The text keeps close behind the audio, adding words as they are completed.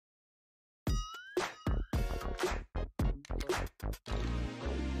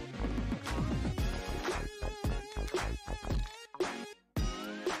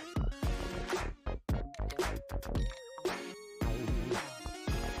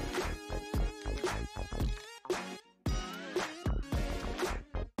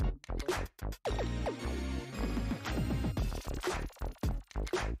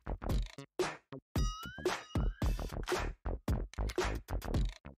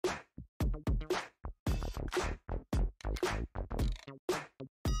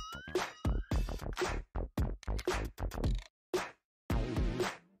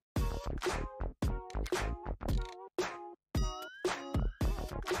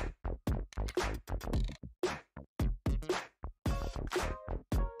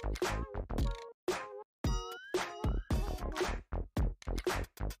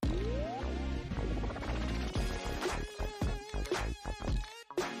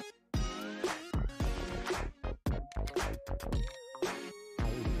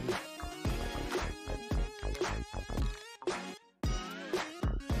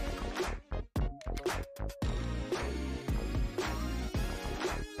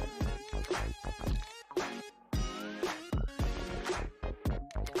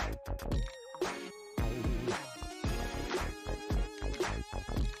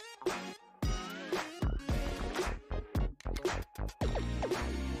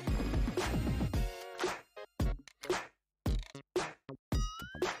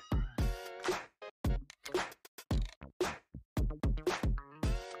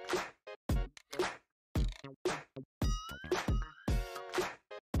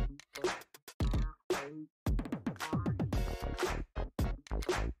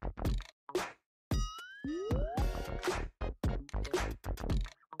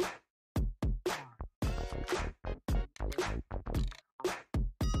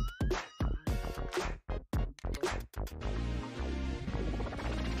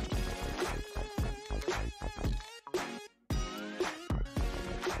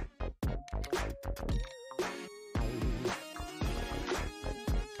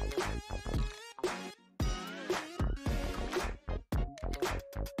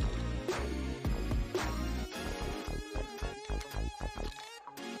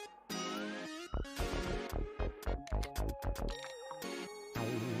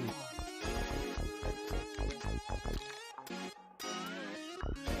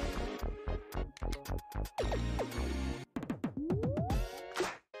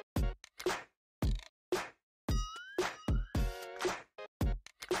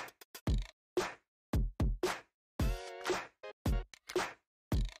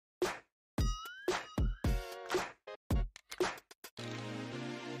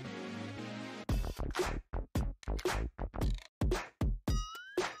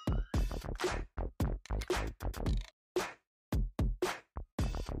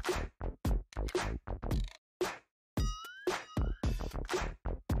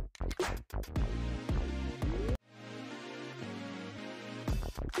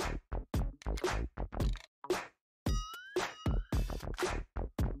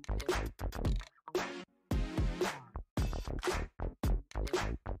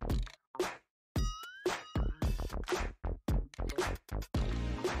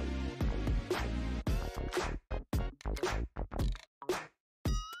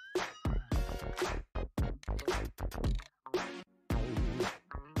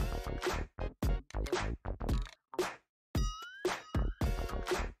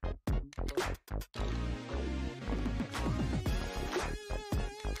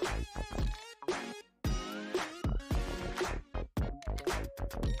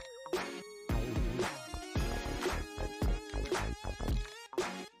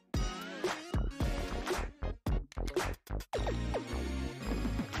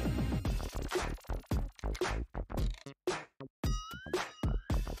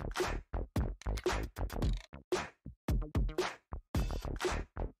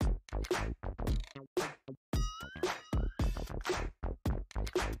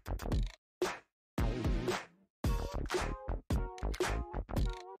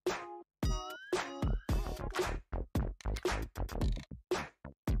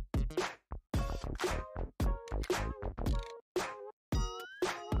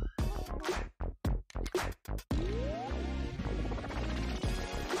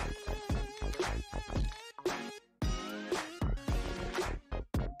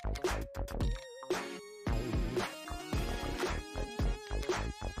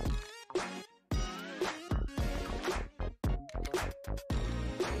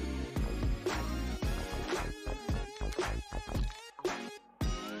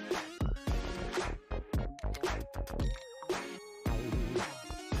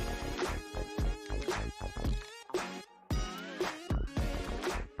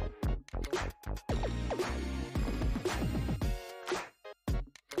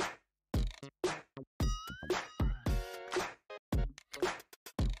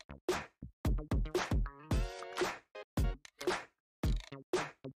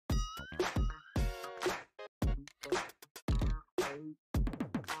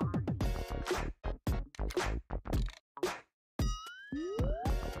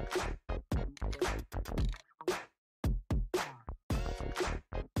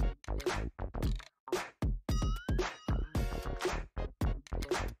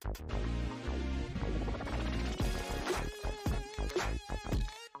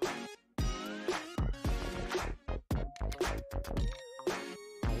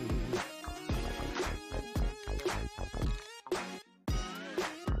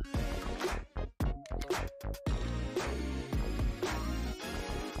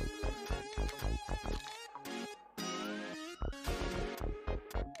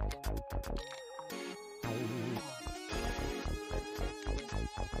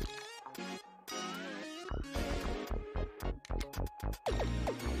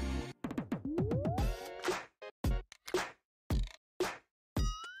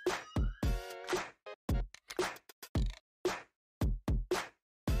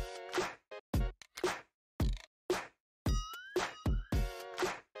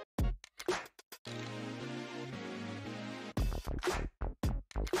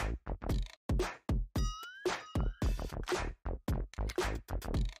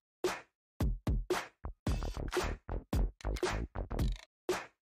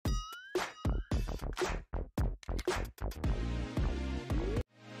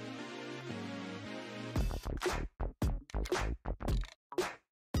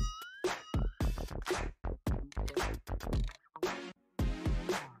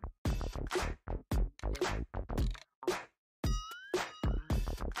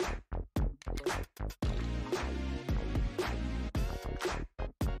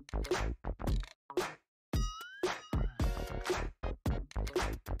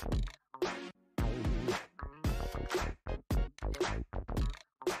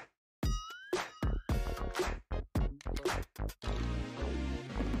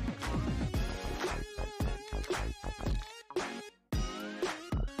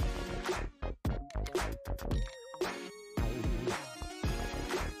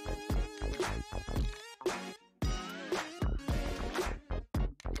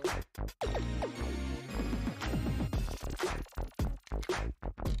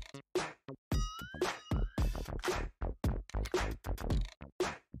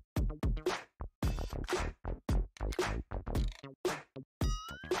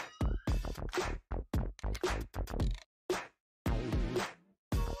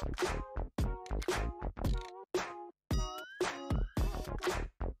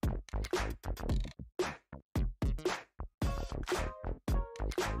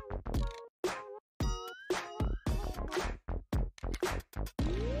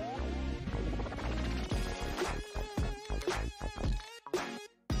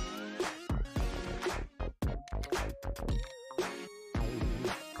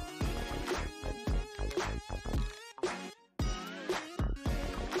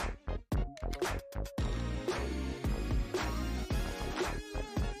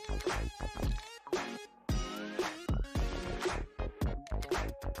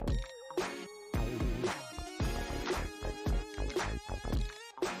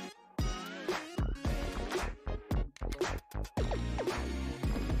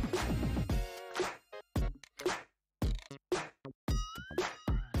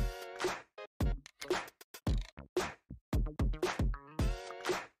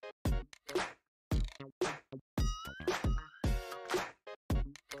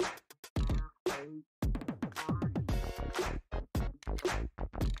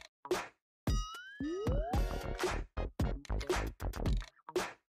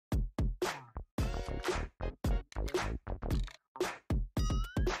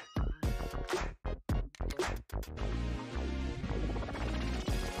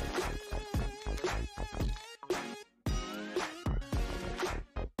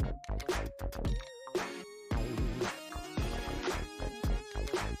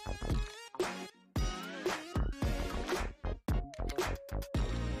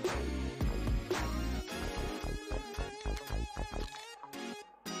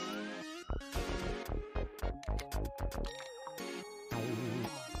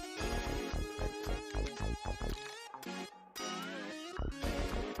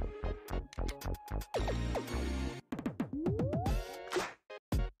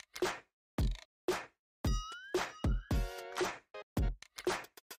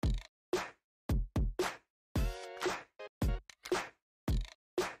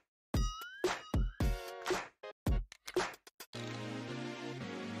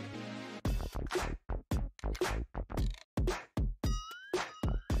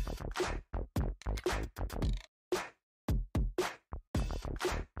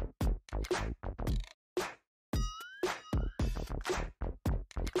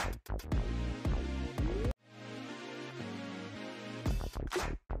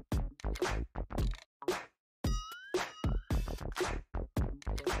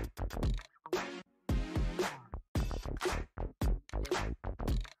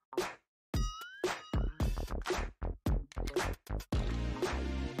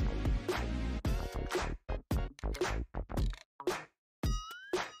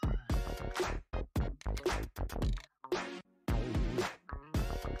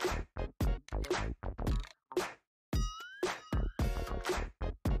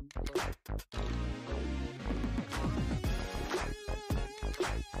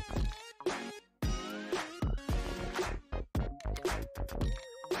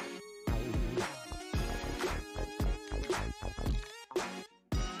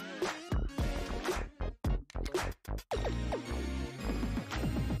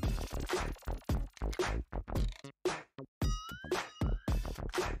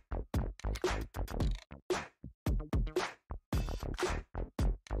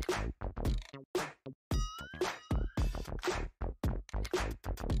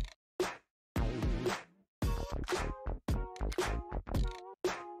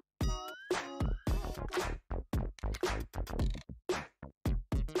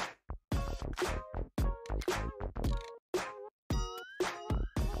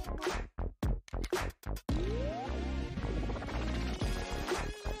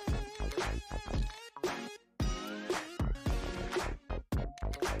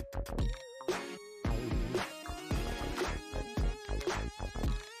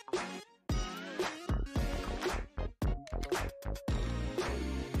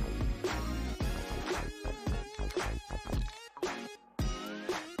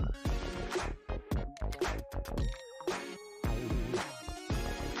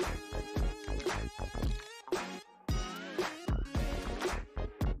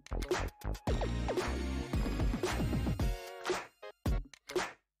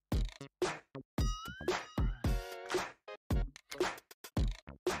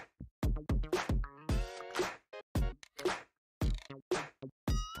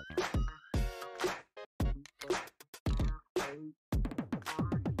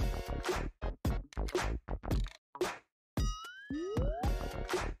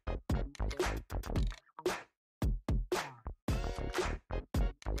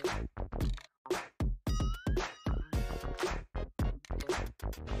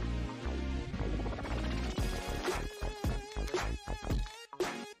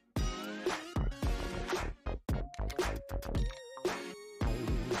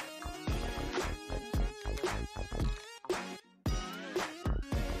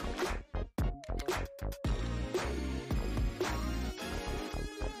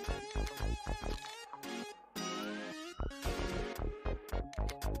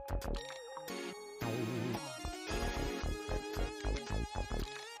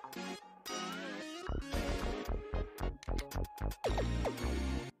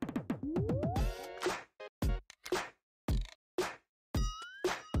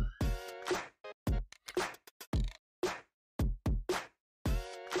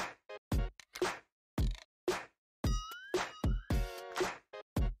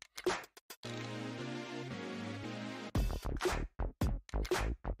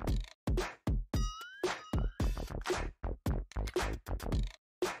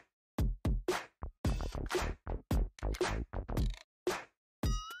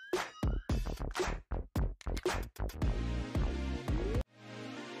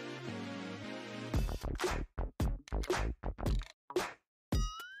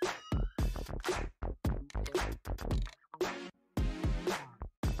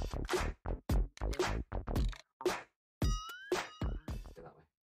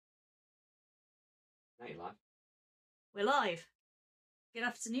Now you're live. We're live. Good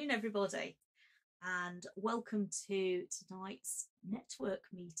afternoon, everybody, and welcome to tonight's network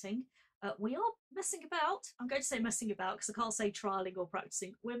meeting. We are messing about. I'm going to say messing about because I can't say trialing or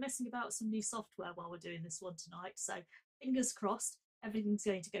practicing. We're messing about some new software while we're doing this one tonight. So fingers crossed, everything's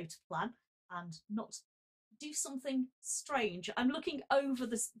going to go to plan and not do something strange. I'm looking over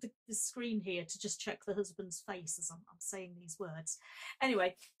the screen here to just check the husband's face as I'm saying these words.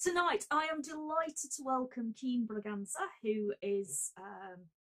 Anyway, tonight I am delighted to welcome Keene, who is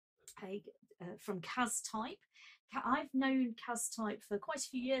from KAZ Type. I've known KAZ Type for quite a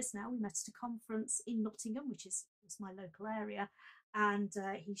few years now. We met at a conference in Nottingham, which is my local area, and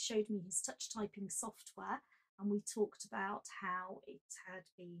he showed me his touch typing software. And we talked about how it had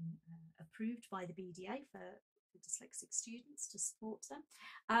been approved by the BDA for dyslexic students to support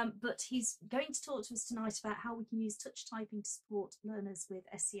them. But he's going to talk to us tonight about how we can use touch typing to support learners with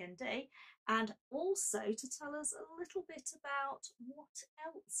SEND, and also to tell us a little bit about what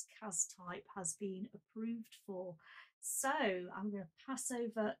else KAZ Type has been approved for. So I'm going to pass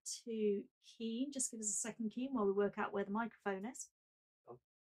over to Keene. Just give us a second, Keene, while we work out where the microphone is.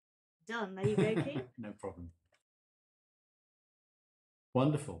 Done. There you go, Keene. No problem.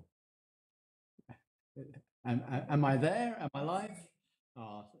 Wonderful. Am I there? Am I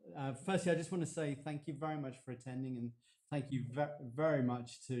live? Firstly, I just want to say thank you very much for attending, and thank you very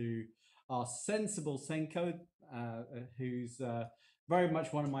much to our SENsibleSENCO, who's very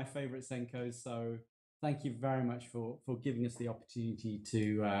much one of my favorite SENCOs. So thank you very much for giving us the opportunity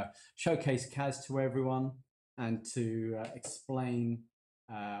to showcase KAZ to everyone and to explain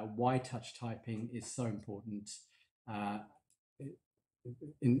why touch typing is so important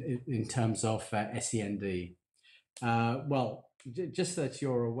in terms of SEND. Well, just so that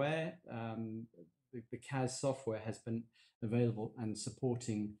you're aware, the KAZ software has been available and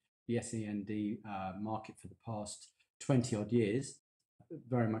supporting the SEND market for the past 20 odd years,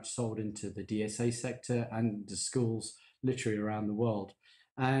 very much sold into the DSA sector and the schools literally around the world.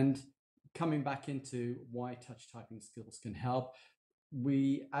 And coming back into why touch typing skills can help,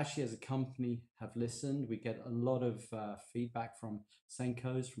 we actually as a company have listened. We get a lot of feedback from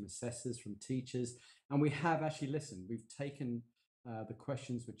SENCOs, from assessors, from teachers, and we have actually listened. We've taken the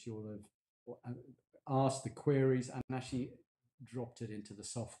questions which you all have asked, the queries, and actually dropped it into the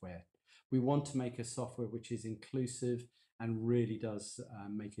software. We want to make a software which is inclusive and really does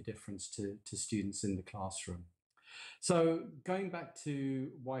make a difference to students in the classroom. So going back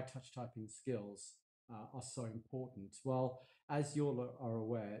to why touch typing skills are so important. Well, as you all are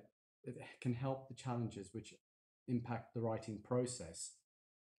aware, it can help the challenges which impact the writing process.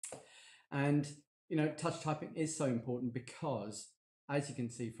 And, you know, touch typing is so important because, as you can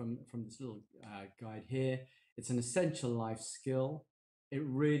see from this little guide here, it's an essential life skill. It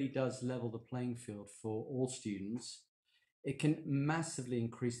really does level the playing field for all students. It can massively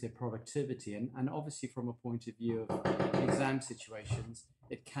increase their productivity. And obviously from a point of view of exam situations,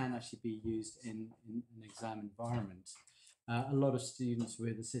 it can actually be used in an exam environment. A lot of students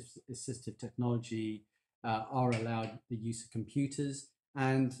with assistive technology are allowed the use of computers,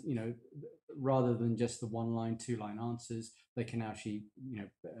 and rather than just the 1-line, 2-line answers, they can actually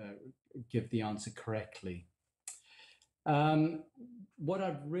give the answer correctly. What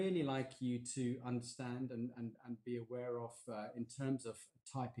I'd really like you to understand and be aware of in terms of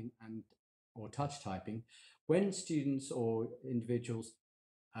typing or touch typing, when students or individuals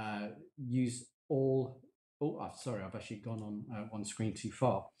use all, sorry, I've actually gone on one screen too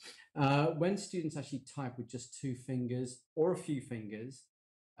far. When students actually type with just 2 fingers or a few fingers,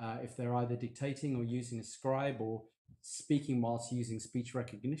 if they're either dictating or using a scribe or speaking whilst using speech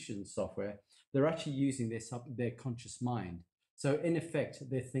recognition software, they're actually using their conscious mind. So in effect,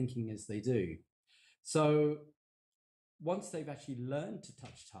 they're thinking as they do. So once they've actually learned to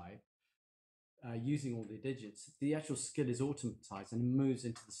touch type, using all the digits, the actual skill is automatized and moves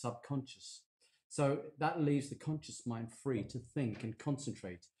into the subconscious. So that leaves the conscious mind free to think and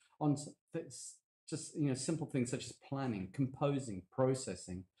concentrate on just simple things such as planning, composing,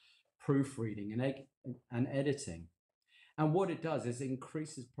 processing, proofreading, and editing. And what it does is it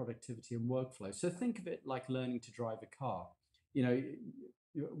increases productivity and workflow. So think of it like learning to drive a car.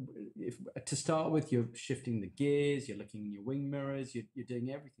 To start with, you're shifting the gears, you're looking in your wing mirrors, you're doing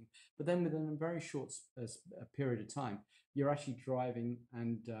everything. But then within a very short period of time, you're actually driving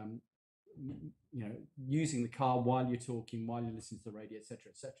and using the car while you're talking, while you're listening to the radio,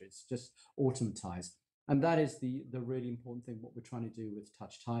 etc., etc. It's just automatized. And that is the really important thing, what we're trying to do with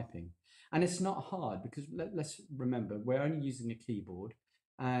touch typing. And it's not hard, because let's remember, we're only using a keyboard,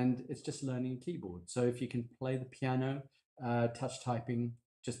 and it's just learning a keyboard. So if you can play the piano, touch typing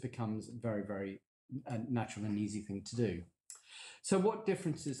just becomes very, very natural and easy thing to do. So what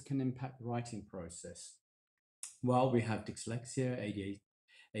differences can impact the writing process? Well, we have dyslexia,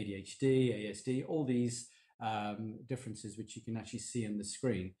 ADHD, ASD, all these differences which you can actually see on the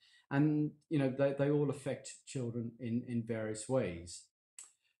screen. And they all affect children in various ways.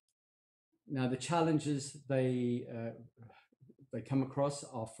 Now, the challenges they come across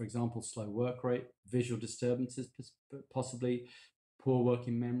are, for example, slow work rate, visual disturbances, possibly poor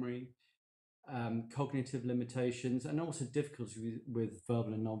working memory, cognitive limitations, and also difficulties with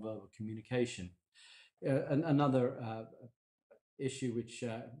verbal and non-verbal communication. Another issue which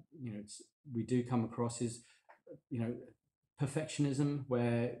we do come across is perfectionism,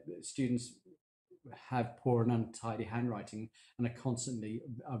 where students have poor and untidy handwriting and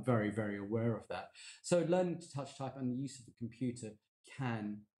are very, very aware of that. So learning to touch type and the use of the computer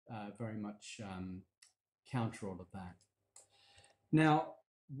can very much counter all of that. Now,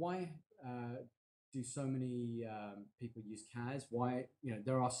 why do so many people use KAZ? Why,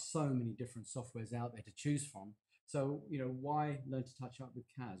 there are so many different softwares out there to choose from. So, why learn to touch up with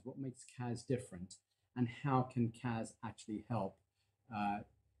KAZ? What makes KAZ different? And how can KAZ actually help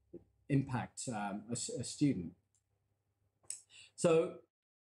impact a student? So,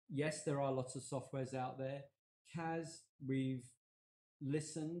 yes, there are lots of softwares out there. KAZ, we've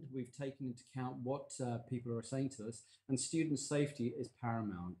listened, we've taken into account what people are saying to us, and student safety is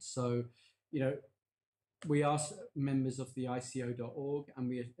paramount. So, we are members of the ICO.org, and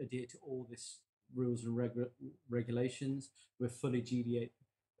we adhere to all these rules and regulations. We're fully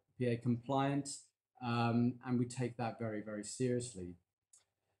GDPR compliant, and we take that very, very seriously.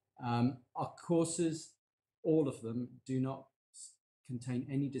 Our courses, all of them, do not contain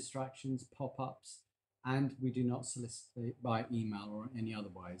any distractions, pop-ups, and we do not solicit by email or any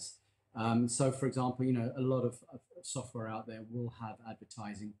otherwise. So, for example, a lot of software out there will have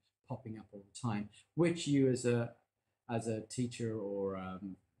advertising popping up all the time, which you as a teacher or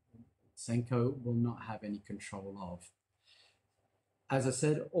SENCO will not have any control of. As I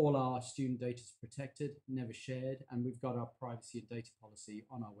said, all our student data is protected, never shared, and we've got our privacy and data policy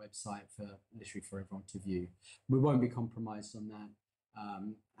on our website literally for everyone to view. We won't be compromised on that,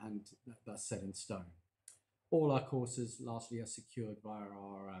 and that's set in stone. All our courses, lastly, are secured via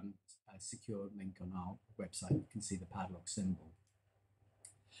our secure link on our website. You can see the padlock symbol.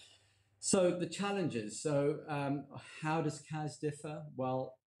 So the challenges. So how does KAZ differ?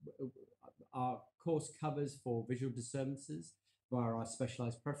 Well, our course covers for visual disturbances via our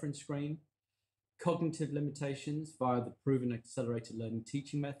specialized preference screen, cognitive limitations via the proven accelerated learning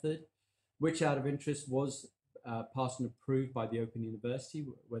teaching method, which out of interest was passed and approved by the Open University,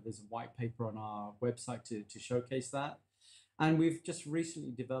 where there's a white paper on our website to showcase that. And we've just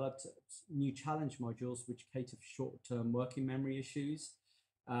recently developed new challenge modules which cater for short-term working memory issues,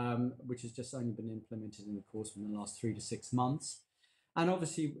 which has just only been implemented in the course within the last 3 to 6 months. And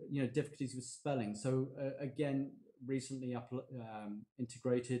obviously, difficulties with spelling. So again, recently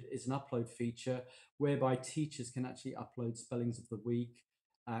integrated is an upload feature whereby teachers can actually upload spellings of the week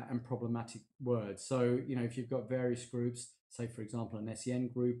and problematic words. So, you know, if you've got various groups, say, for example, an SEN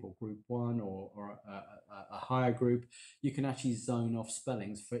group or group one or a higher group, you can actually zone off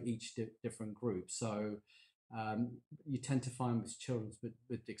spellings for each different group. So you tend to find with children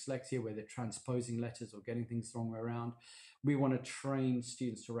with dyslexia where they're transposing letters or getting things the wrong way around. We want to train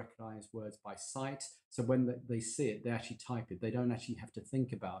students to recognize words by sight. So when they see it, they actually type it. They don't actually have to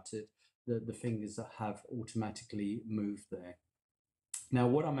think about it. The fingers have automatically moved there. Now,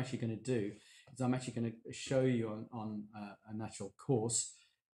 what I'm actually going to do is I'm actually going to show you on an actual course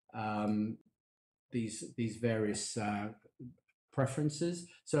these various preferences.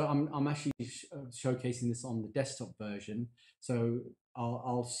 So I'm actually showcasing this on the desktop version. So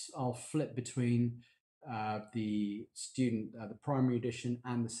I'll flip between the primary edition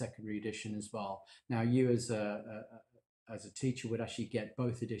and the secondary edition as well. Now, you as a teacher would actually get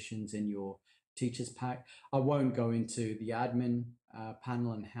both editions in your teacher's pack. I won't go into the admin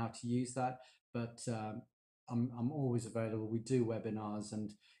panel and how to use that, but I'm always available. We do webinars,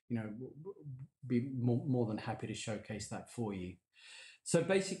 and you know, be more than happy to showcase that for you. So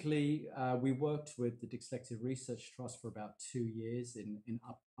basically, we worked with the Dyslexia Research Trust for about 2 years in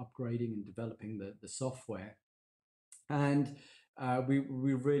upgrading and developing the software, and we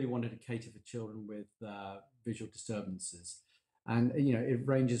really wanted to cater for children with visual disturbances. And you know, it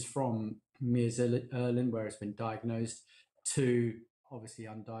ranges from Mears-Erlin, where it's been diagnosed, to obviously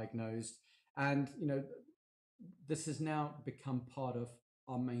undiagnosed. And you know, this has now become part of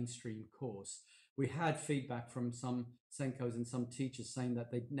our mainstream course. We had feedback from some SENCOs and some teachers saying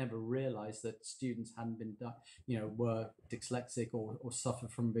that they'd never realized that students hadn't been, were dyslexic or suffer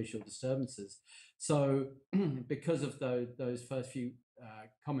from visual disturbances. So because of those first few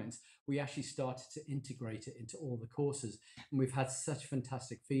comments, we actually started to integrate it into all the courses. And we've had such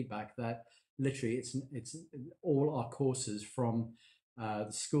fantastic feedback that literally it's all our courses, from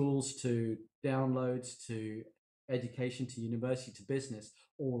the schools to downloads to education to university to business,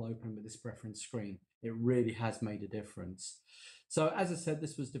 all open with this preference screen. It really has made a difference. So as I said,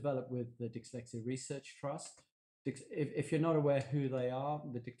 this was developed with the Dyslexia Research Trust. If you're not aware who they are,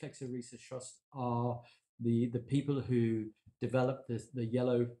 the Dyslexia Research Trust are the people who developed the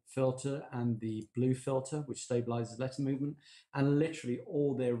yellow filter and the blue filter, which stabilizes letter movement. And literally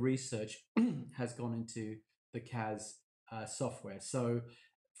all their research has gone into the KAZ software. So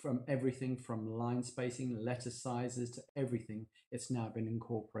from everything from line spacing, letter sizes to everything, it's now been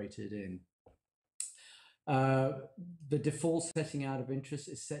incorporated in. The default setting out of interest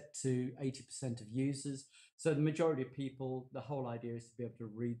is set to 80% of users. So the majority of people, the whole idea is to be able to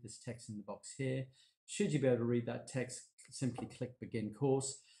read this text in the box here. Should you be able to read that text, simply click begin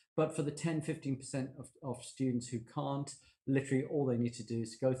course. But for the 10-15% of students who can't, literally all they need to do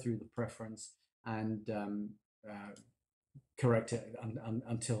is go through the preference and correct it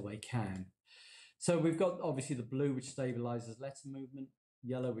until they can. So we've got obviously the blue, which stabilizes letter movement,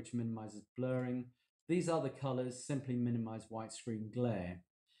 yellow, which minimizes blurring. These other colors simply minimize white screen glare.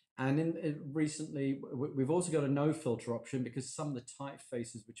 And recently, we've also got a no filter option, because some of the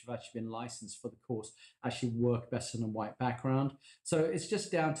typefaces which have actually been licensed for the course actually work better on a white background. So it's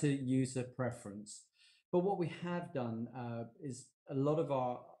just down to user preference. But what we have done is a lot of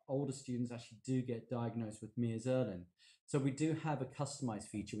our older students actually do get diagnosed with Mears-Erlin. So we do have a customized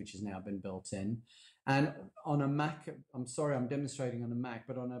feature which has now been built in. And on a Mac, I'm sorry, I'm demonstrating on a Mac,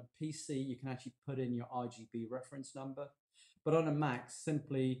 but on a PC, you can actually put in your RGB reference number. But on a Mac,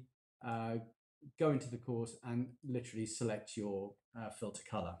 simply go into the course and literally select your filter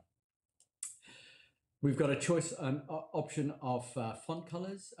color. We've got a choice, an option of font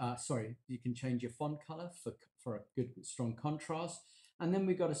colors. You can change your font color for a good, strong contrast. And then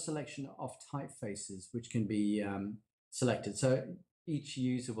we've got a selection of typefaces, which can be selected. So each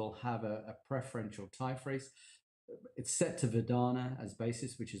user will have a preferential typeface. It's set to Verdana as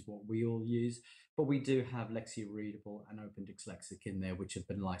basis, which is what we all use, but we do have Lexia Readable and Open Dyslexic in there, which have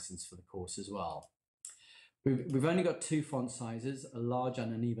been licensed for the course as well. We've only got 2 font sizes, a large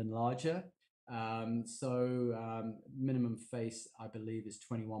and an even larger. Minimum face, I believe, is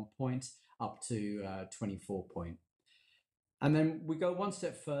 21 points up to 24 point. And then we go one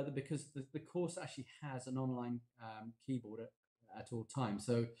step further, because the course actually has an online keyboard at all times.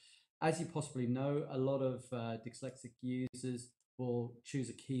 So as you possibly know, a lot of dyslexic users will choose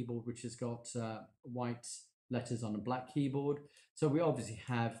a keyboard which has got white letters on a black keyboard. So we obviously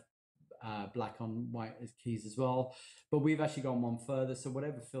have black on white keys as well, but we've actually gone one further. So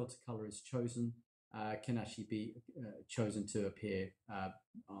whatever filter color is chosen can actually be chosen to appear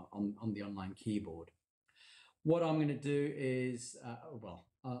on the online keyboard. What I'm going to do is,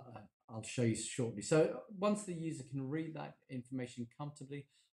 I'll show you shortly. So once the user can read that information comfortably,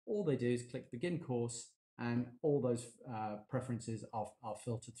 all they do is click begin course, and all those preferences are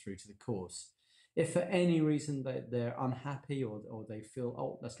filtered through to the course. If for any reason they're unhappy or they feel,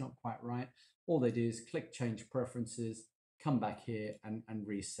 oh, that's not quite right, all they do is click change preferences, come back here and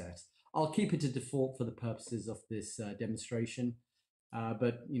reset. I'll keep it to default for the purposes of this demonstration,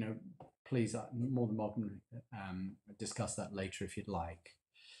 but please, more than welcome to discuss that later if you'd like.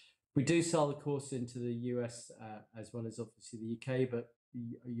 We do sell the course into the US as well as obviously the UK, but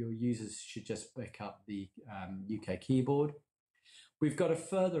your users should just pick up the UK keyboard. We've got a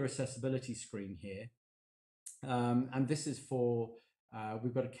further accessibility screen here, and this is for,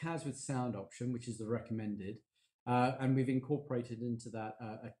 we've got a KAZ with sound option, which is the recommended, and we've incorporated into that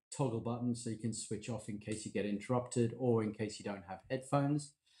a toggle button so you can switch off in case you get interrupted or in case you don't have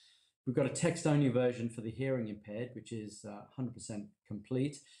headphones. We've got a text-only version for the hearing impaired, which is 100%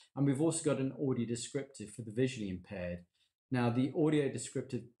 complete. And we've also got an audio descriptive for the visually impaired. Now, the audio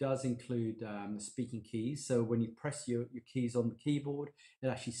descriptive does include speaking keys. So when you press your keys on the keyboard, it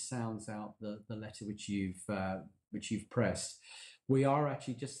actually sounds out the letter which you've pressed. We are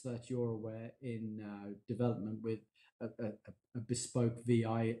actually, just so that you're aware, in development with a bespoke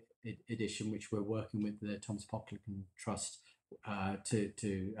VI edition, which we're working with the Thomas Pocklington Trust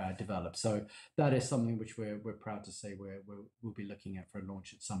to develop. So that is something which we're proud to say we'll be looking at for a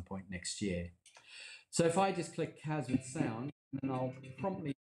launch at some point next year. So if I just click KAZ with sound, and then I'll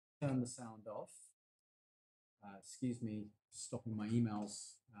promptly turn the sound off. Excuse me, stopping my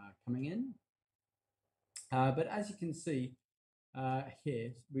emails coming in. But as you can see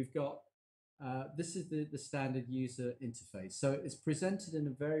here, we've got, this is the standard user interface. So it's presented in a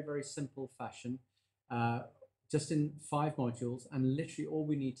very, very simple fashion, just in 5 modules, and literally all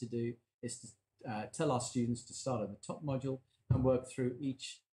we need to do is to tell our students to start at the top module and work through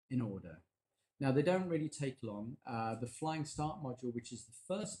each in order. Now, they don't really take long. The Flying Start module, which is the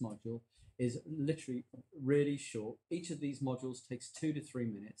first module, is literally really short. Each of these modules takes 2 to 3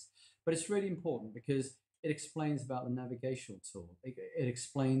 minutes, but it's really important because it explains about the navigational tool. It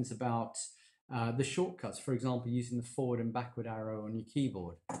explains about the shortcuts, for example, using the forward and backward arrow on your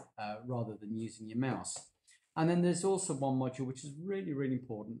keyboard rather than using your mouse. And then there's also one module which is really, really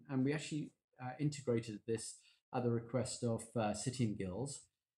important, and we actually integrated this at the request of City and Guilds.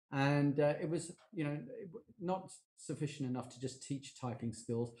 And it was, not sufficient enough to just teach typing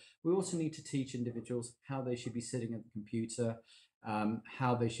skills. We also need to teach individuals how they should be sitting at the computer,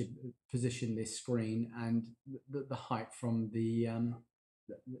 how they should position this screen, and the height from the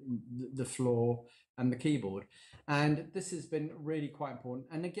floor and the keyboard. And this has been really quite important.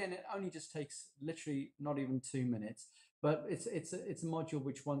 And again, it only just takes literally not even 2 minutes, but it's a module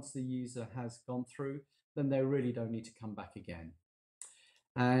which once the user has gone through, then they really don't need to come back again.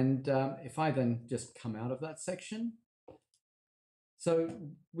 And if I then just come out of that section, so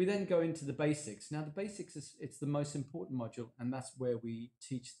we then go into the basics. Now, the basics it's the most important module, and that's where we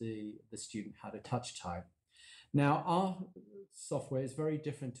teach the student how to touch type. Now, our software is very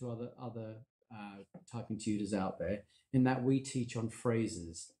different to other typing tutors out there in that we teach on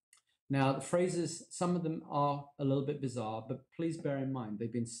phrases. Now, the phrases, some of them are a little bit bizarre, but please bear in mind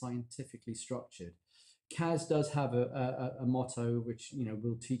they've been scientifically structured. KAZ does have a motto which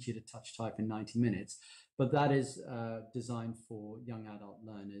will teach you to touch type in 90 minutes, but that is designed for young adult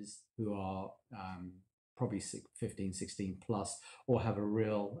learners who are probably 15, 16 plus, or have a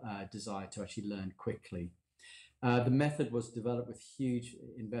real desire to actually learn quickly. The method was developed with huge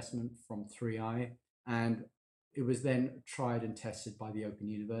investment from 3i, and it was then tried and tested by the Open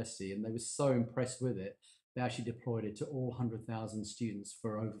University, and they were so impressed with it, they actually deployed it to all 100,000 students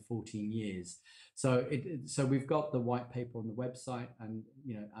for over 14 years. So we've got the white paper on the website, and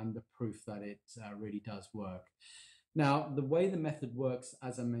and the proof that it really does work. Now, the way the method works,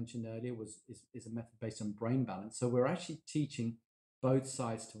 as I mentioned earlier, is a method based on brain balance. So we're actually teaching both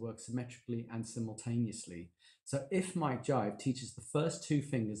sides to work symmetrically and simultaneously. So if Mike Jive teaches the first 2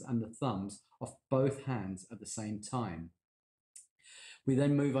 fingers and the thumbs of both hands at the same time, we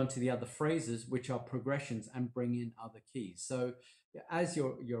then move on to the other phrases, which are progressions, and bring in other keys. So as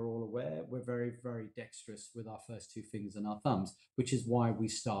you're all aware, we're very, very dexterous with our first 2 fingers and our thumbs, which is why we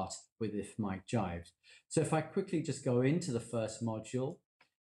start with If Mike Jives. So if I quickly just go into the first module,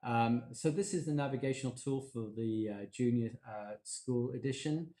 so this is the navigational tool for the junior school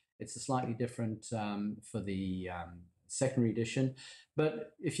edition. It's a slightly different for the secondary edition.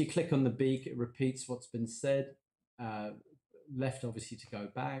 But if you click on the beak, it repeats what's been said. Left, obviously, to go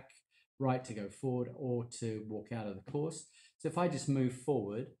back, right to go forward, or to walk out of the course. So if I just move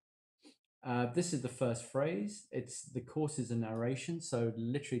forward, This is the first phrase. The course is a narration, so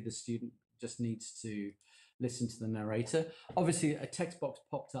literally the student just needs to listen to the narrator. Obviously, a text box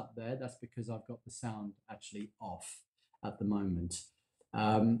popped up there. That's because I've got the sound actually off at the moment.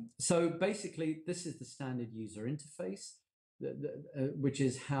 So basically, this is the standard user interface, which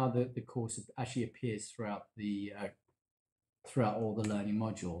is how the course actually appears throughout all the learning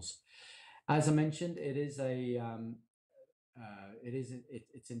modules. As I mentioned, it's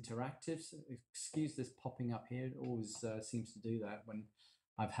interactive. So excuse this popping up here. It always seems to do that when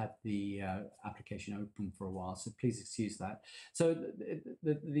I've had the application open for a while, so please excuse that. So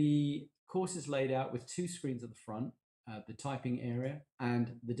the course is laid out with two screens at the front, the typing area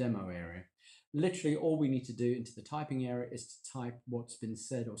and the demo area. Literally all we need to do into the typing area is to type what's been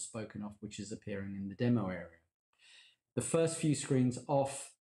said or spoken of, which is appearing in the demo area. The first few screens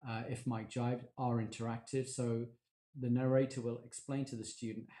off, if mic jived, are interactive, so the narrator will explain to the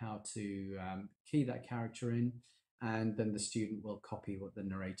student how to key that character in, and then the student will copy what the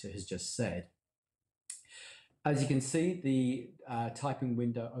narrator has just said. As you can see, the typing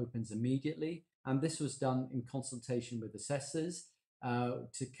window opens immediately, and this was done in consultation with assessors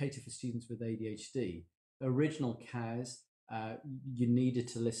to cater for students with ADHD. The original KAZ, you needed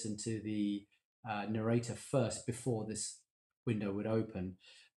to listen to the narrator first before this window would open.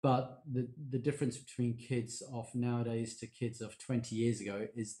 But the difference between kids of nowadays to kids of 20 years ago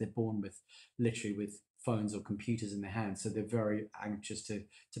is they're born with literally with phones or computers in their hands, so they're very anxious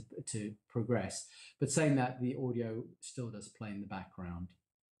to progress. But saying that, the audio still does play in the background.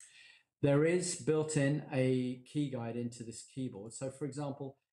 There is built in a key guide into this keyboard. So for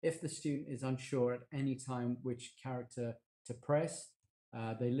example, if the student is unsure at any time which character to press,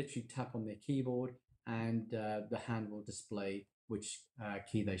 they literally tap on their keyboard and the hand will display which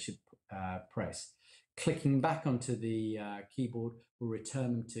key they should press. Clicking back onto the keyboard will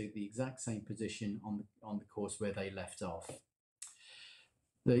return them to the exact same position on the course where they left off.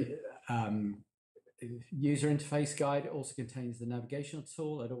 The user interface guide also contains the navigational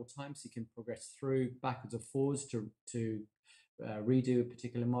tool at all times, so you can progress through backwards or forwards to redo a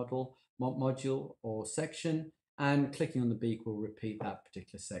particular module or section, and clicking on the beak will repeat that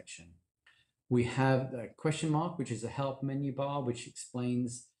particular section. We have the question mark, which is a help menu bar, which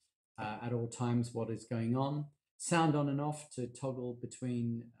explains at all times what is going on. Sound on and off to toggle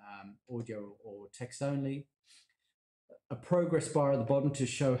between audio or text only. A progress bar at the bottom to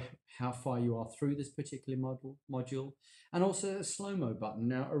show how far you are through this particular module, and also a slow-mo button.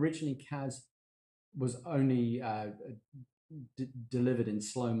 Now, originally KAZ was only delivered in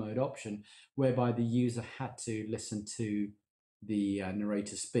slow mode option, whereby the user had to listen to the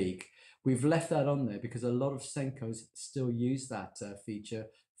narrator speak. We've left that on there because a lot of SENCos still use that feature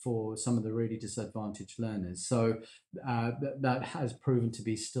for some of the really disadvantaged learners. So that has proven to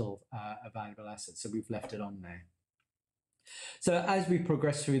be still a valuable asset. So we've left it on there. So as we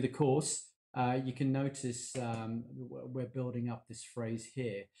progress through the course, you can notice we're building up this phrase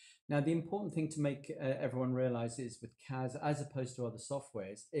here. Now, the important thing to make everyone realize is with KAZ, as opposed to other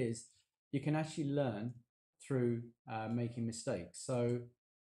softwares, is you can actually learn through making mistakes. So,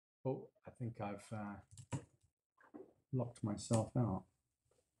 oh, I think I've locked myself out.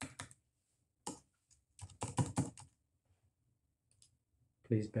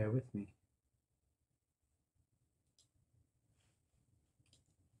 Please bear with me.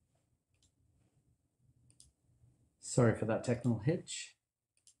 Sorry for that technical hitch.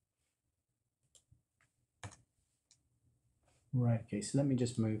 Right, okay, so let me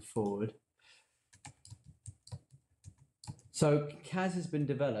just move forward. So KAZ has been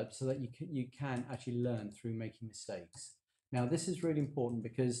developed so that you can actually learn through making mistakes. Now, this is really important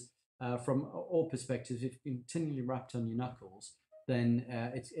because from all perspectives, if you're continually wrapped on your knuckles, then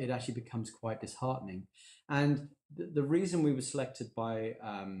it actually becomes quite disheartening. And the reason we were selected by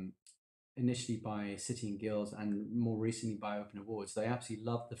initially by City and Guilds and more recently by Open Awards, they absolutely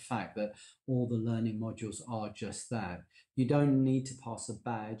love the fact that all the learning modules are just that. You don't need to pass a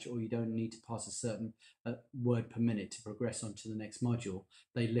badge, or you don't need to pass a certain word per minute to progress on to the next module.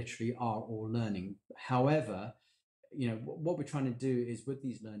 They literally are all learning. However, you know, what we're trying to do is with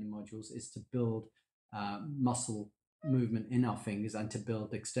these learning modules is to build muscle movement in our fingers and to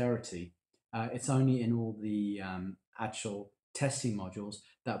build dexterity. It's only in all the actual testing modules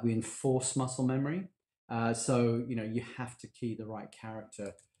that we enforce muscle memory. So, you know, you have to key the right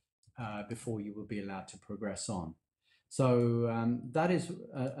character before you will be allowed to progress on. So that is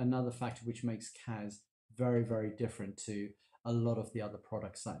another factor which makes KAZ very, very different to a lot of the other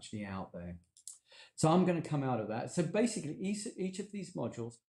products actually out there. So I'm going to come out of that. So basically, each of these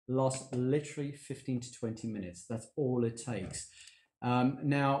modules lasts literally 15 to 20 minutes. That's all it takes.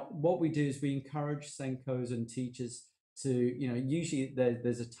 Now, what we do is we encourage SENCOs and teachers to, usually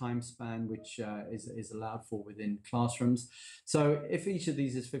there's a time span which is allowed for within classrooms. So if each of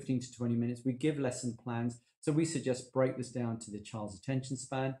these is 15 to 20 minutes, we give lesson plans. So we suggest break this down to the child's attention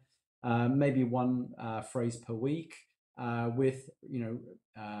span, maybe one phrase per week with,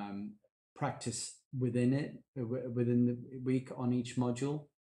 practice within the week on each module.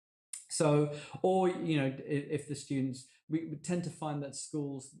 So, or, if the students, we tend to find that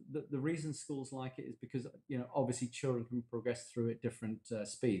schools, the reason schools like it is because, obviously children can progress through at different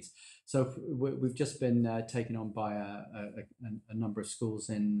speeds. So we've just been taken on by a number of schools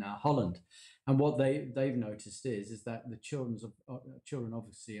in Holland. And what they've noticed is that the children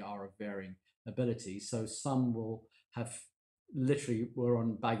obviously are of varying abilities. So some will have literally were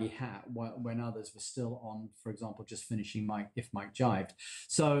on baggy hat when others were still on, for example, just finishing If Mike Jived.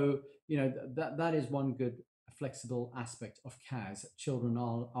 So, that is one good flexible aspect of KAZ. Children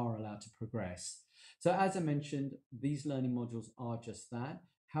are allowed to progress. So as I mentioned, these learning modules are just that.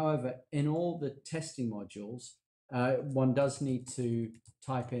 However, in all the testing modules, one does need to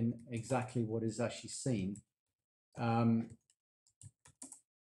type in exactly what is actually seen.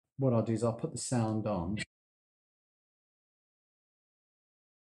 What I'll do is I'll put the sound on.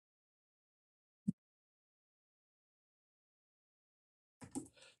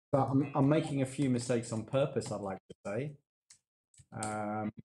 But I'm making a few mistakes on purpose, I'd like to say.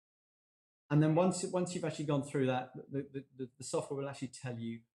 And then once you've actually gone through that, the software will actually tell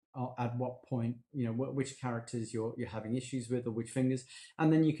you at what point, which characters you're having issues with or which fingers.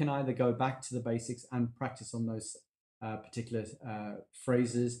 And then you can either go back to the basics and practice on those particular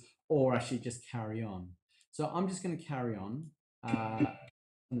phrases, or actually just carry on. So I'm just going to carry on, turn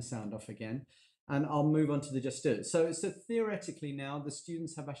the sound off again. And I'll move on to the just do it. So theoretically now the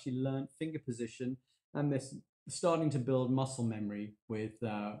students have actually learned finger position, and they're starting to build muscle memory with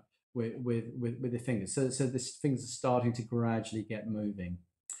their fingers. So the fingers are starting to gradually get moving.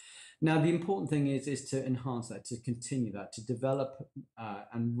 Now the important thing is to enhance that, to continue that, to develop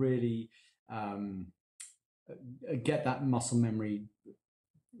and really get that muscle memory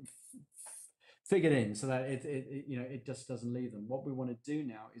figured in, so that it just doesn't leave them. What we want to do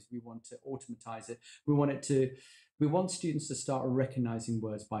now is we want to automatize it. We want students to start recognizing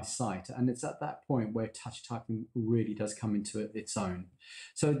words by sight, and it's at that point where touch typing really does come into its own.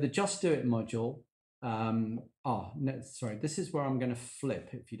 So the Just Do It module. Sorry, this is where I'm going to flip,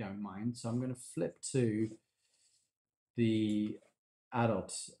 if you don't mind. So I'm going to flip to the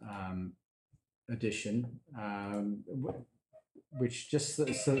adult edition, which, just so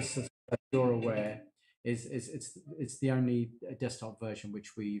that you're aware, it's the only desktop version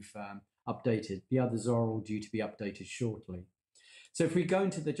which we've updated. The others are all due to be updated shortly. So if we go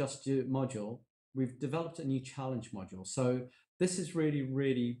into the Just Do It module, we've developed a new challenge module. So this has really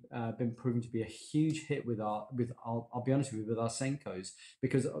been proven to be a huge hit I'll be honest with our SENCOs,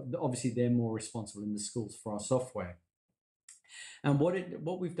 because obviously they're more responsible in the schools for our software. And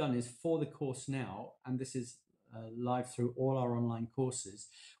what we've done is, for the course now, and this is live through all our online courses,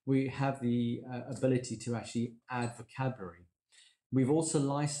 we have the ability to actually add vocabulary. We've also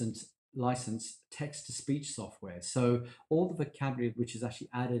licensed text-to-speech software. So all the vocabulary which is actually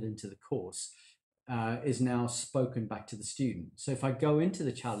added into the course is now spoken back to the student. So if I go into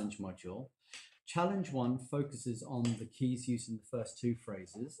the challenge module, challenge 1 focuses on the keys used in the first 2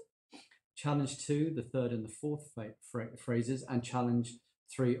 phrases. Challenge 2, the third and the fourth phrases, and challenge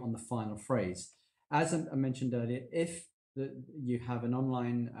 3 on the final phrase. As I mentioned earlier, if you have an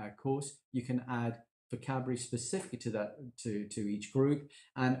online course, you can add vocabulary specific to that to each group,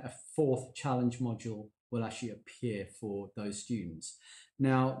 and a 4th challenge module will actually appear for those students.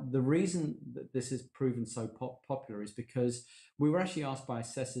 Now, the reason that this has proven so popular is because we were actually asked by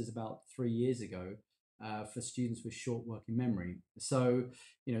assessors about 3 years ago for students with short working memory. So,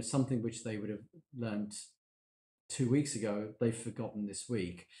 something which they would have learned 2 weeks ago, they've forgotten this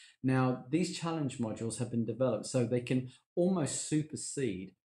week. Now, these challenge modules have been developed so they can almost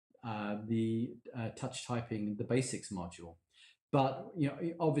supersede the touch typing, the basics module. But,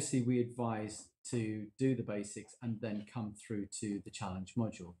 obviously we advise to do the basics and then come through to the challenge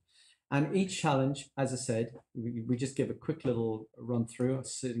module. And each challenge, as I said, we just give a quick little run through,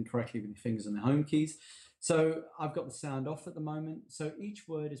 sitting correctly with your fingers on the home keys. So I've got the sound off at the moment. So each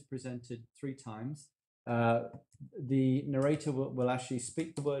word is presented 3 times. The narrator will actually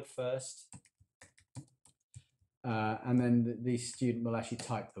speak the word first, and then the student will actually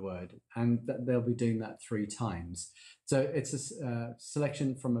type the word, and they'll be doing that 3 times. So it's a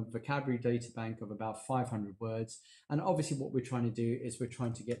selection from a vocabulary data bank of about 500 words. And obviously what we're trying to do is we're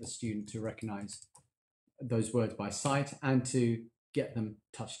trying to get the student to recognize those words by sight and to get them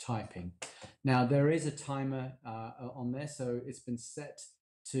touch typing. Now, there is a timer on there, so it's been set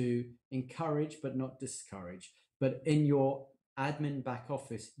to encourage but not discourage. But in your admin back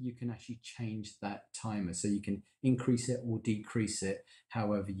office, you can actually change that timer. So you can increase it or decrease it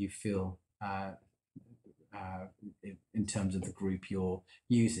however you feel in terms of the group you're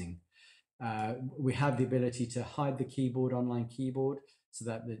using. We have the ability to hide the keyboard, online keyboard, so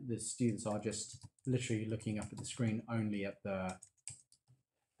that the students are just literally looking up at the screen, only at the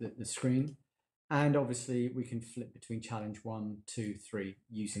screen. And obviously we can flip between challenge 1, 2, 3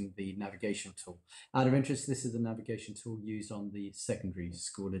 using the navigation tool. Out of interest, this is the navigation tool used on the secondary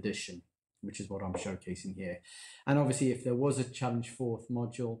school edition, which is what I'm showcasing here. And obviously if there was a challenge 4th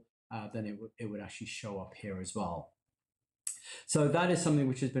module, then it would actually show up here as well. So that is something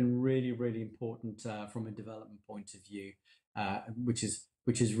which has been really, really important from a development point of view, which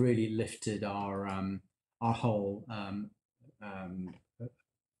has really lifted our whole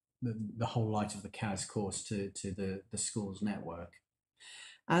the whole light of the KAZ course to the school's network.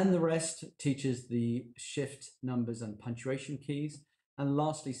 And the rest teaches the shift, numbers and punctuation keys. And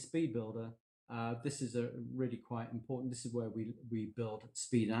lastly, Speed Builder. This is really quite important. This is where we build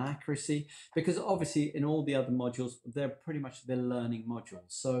speed and accuracy, because obviously in all the other modules, they're pretty much the learning modules.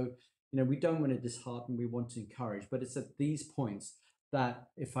 So, we don't want to dishearten, we want to encourage, but it's at these points that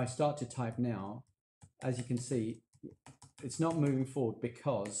if I start to type now, as you can see, it's not moving forward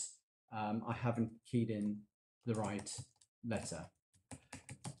because I haven't keyed in the right letter.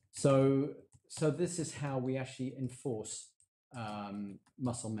 So this is how we actually enforce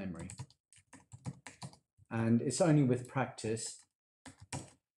muscle memory. And it's only with practice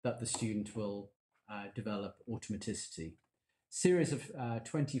that the student will develop automaticity. Series of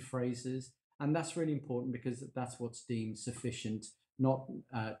 20 phrases, and that's really important because that's what's deemed sufficient, not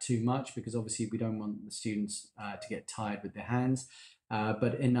too much, because obviously we don't want the students to get tired with their hands,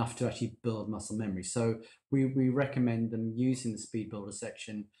 but enough to actually build muscle memory. So we recommend them using the Speed Builder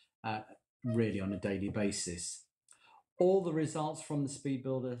section really on a daily basis. All the results from the Speed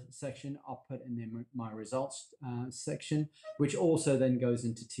Builder section are put in the My Results section, which also then goes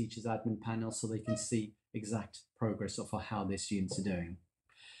into teachers' admin panel so they can see exact progress of how their students are doing.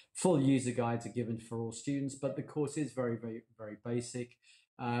 Full user guides are given for all students, but the course is very, very, very basic.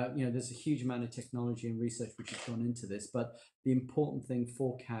 There's a huge amount of technology and research which has gone into this, but the important thing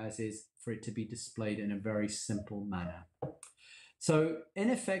for KAZ is for it to be displayed in a very simple manner. So in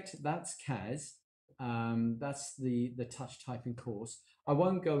effect, that's KAZ. That's the touch typing course. I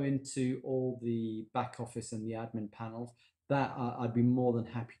won't go into all the back office and the admin panels. That I'd be more than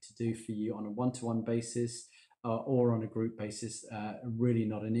happy to do for you on a one-to-one basis or on a group basis. Really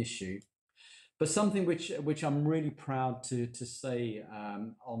not an issue. But something which I'm really proud to say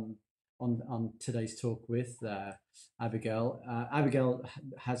on today's talk with Abigail. Abigail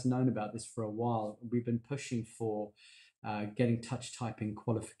has known about this for a while. We've been pushing for getting touch typing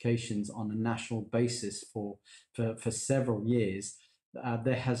qualifications on a national basis for several years.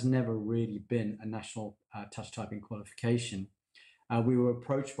 There has never really been a national touch typing qualification. We were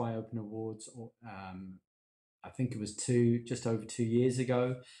approached by Open Awards, I think it was just over 2 years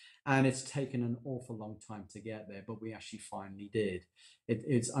ago, and it's taken an awful long time to get there, but we actually finally did.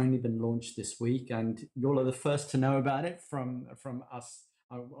 It's only been launched this week, and you'll are the first to know about it from us.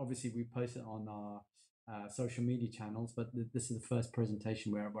 Obviously, we post it on our social media channels, but this is the first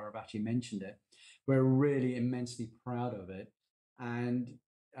presentation where I've actually mentioned it. We're really immensely proud of it, and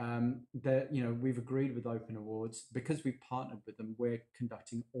we've agreed with Open Awards because we've partnered with them. We're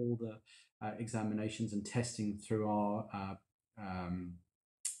conducting all the examinations and testing through our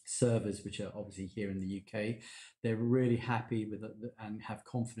servers, which are obviously here in the UK. They're really happy with it and have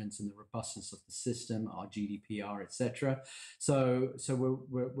confidence in the robustness of the system, our GDPR, etc. So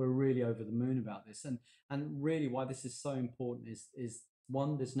we're really over the moon about this, and really why this is so important is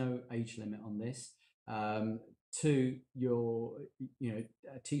one, there's no age limit on this. Two,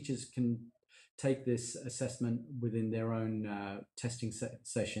 teachers can take this assessment within their own testing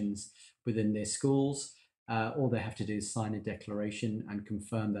sessions within their schools. All they have to do is sign a declaration and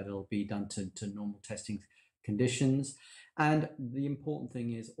confirm that it'll be done to normal testing conditions. And the important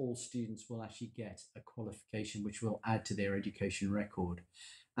thing is all students will actually get a qualification which will add to their education record.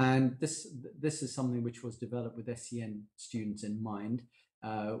 And this is something which was developed with SEN students in mind.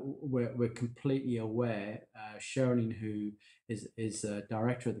 We're completely aware. Sherilyn, who is a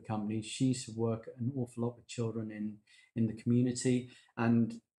director of the company, she used to work an awful lot with children in the community,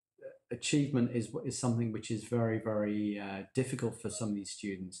 and achievement is something which is very, very difficult for some of these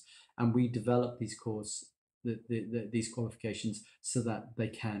students, and we develop these these qualifications so that they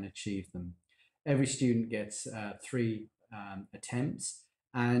can achieve them. Every student gets 3 attempts,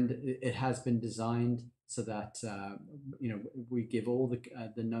 and it has been designed so that we give all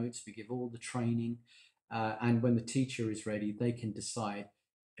the notes, we give all the training, and when the teacher is ready, they can decide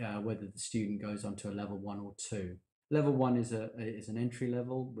whether the student goes on to a level 1 or 2. Level 1 is an entry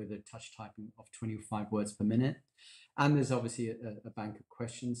level with a touch typing of 25 words per minute. And there's obviously a bank of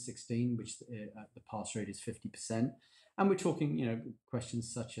questions, 16, which the pass rate is 50%. And we're talking,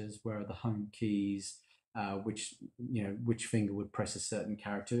 questions such as where are the home keys, which finger would press a certain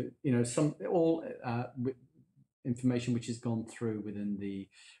character, information which has gone through within the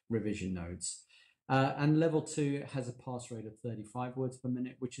revision notes. And level 2 has a pass rate of 35 words per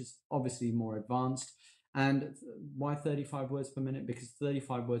minute, which is obviously more advanced. And why 35 words per minute? Because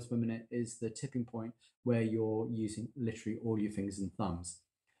 35 words per minute is the tipping point where you're using literally all your fingers and thumbs.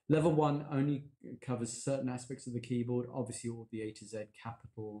 Level 1 only covers certain aspects of the keyboard, obviously all the A to Z,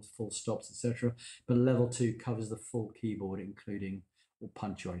 capitals, full stops, etc. But level 2 covers the full keyboard, including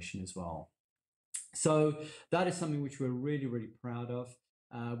punctuation as well. So that is something which we're really, really proud of.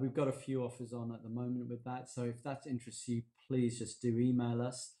 We've got a few offers on at the moment with that. So if that interests you, please just do email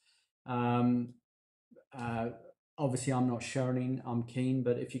us. Obviously, I'm not Sherilyn, I'm Keene,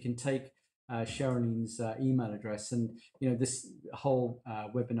 but if you can take Sherilyn's email address, and this whole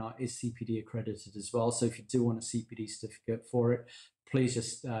webinar is CPD accredited as well. So if you do want a CPD certificate for it, please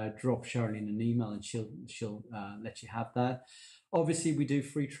just drop Sherilyn an email, and she'll let you have that. Obviously, we do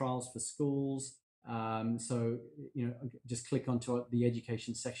free trials for schools. So just click onto the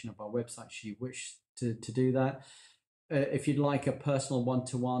education section of our website should you wish to do that. If you'd like a personal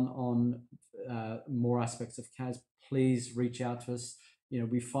one-to-one on more aspects of KAZ, please reach out to us.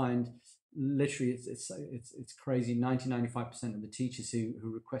 We find literally it's crazy. 95% of the teachers who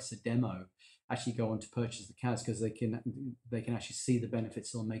request a demo actually go on to purchase the KAZ because they can actually see the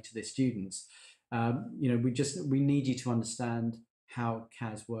benefits it'll make to their students. We need you to understand how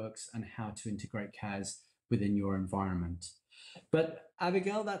KAZ works and how to integrate KAZ within your environment. But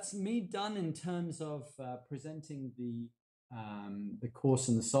Abigail, that's me done in terms of presenting the course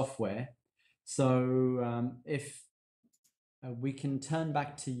and the software. So if we can turn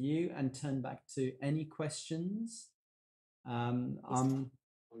back to you and turn back to any questions. I'm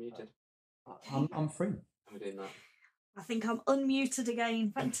muted. I'm free. I'm doing that. I think I'm unmuted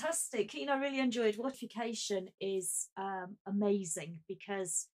again. Fantastic. I really enjoyed qualification is amazing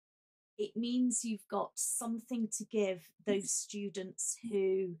because it means you've got something to give those students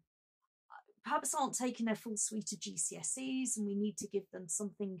who perhaps aren't taking their full suite of GCSEs, and we need to give them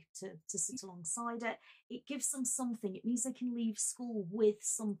something to sit alongside it. It gives them something. It means they can leave school with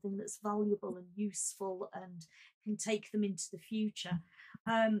something that's valuable and useful and can take them into the future.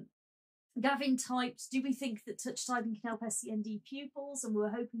 Gavin typed, do we think that touch typing can help SEND pupils? And we were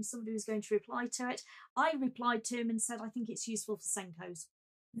hoping somebody was going to reply to it. I replied to him and said, I think it's useful for SENCOs.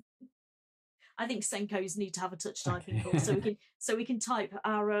 I think SENCOs need to have a touch typing course so we can type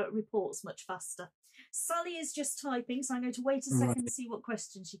our reports much faster. Sally is just typing, so I'm going to wait a second and see what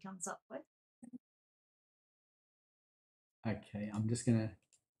question she comes up with. Okay, I'm just going to...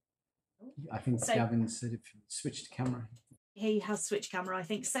 I think Gavin said if you switch to camera. He has switched camera, I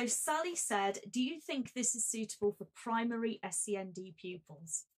think. So Sally said, do you think this is suitable for primary SEND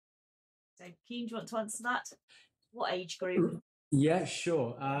pupils? So Keene, do you want to answer that? What age group? Yeah,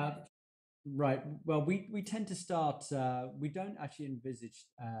 sure. Right. Well, we tend to start, we don't actually envisage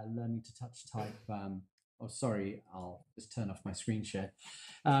learning to touch type. Oh, sorry, I'll just turn off my screen share.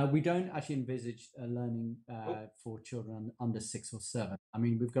 We don't actually envisage learning for children under 6 or 7. I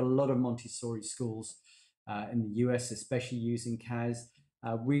mean, we've got a lot of Montessori schools in the US, especially using KAZ.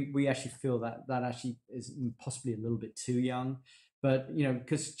 We actually feel that actually is possibly a little bit too young. But,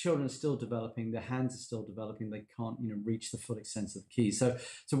 because children are still developing, their hands are still developing, they can't, reach the full extent of the keys. So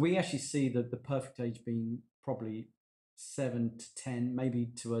we actually see that the perfect age being probably 7 to 10,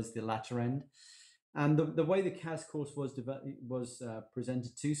 maybe towards the latter end. And the way the KAZ course was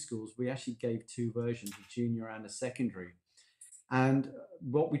presented to schools, we actually gave 2 versions, a junior and a secondary. And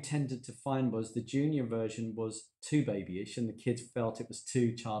what we tended to find was the junior version was too babyish, and the kids felt it was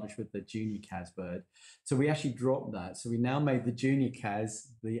too childish with the junior KAZ bird. So we actually dropped that. So we now made the junior KAZ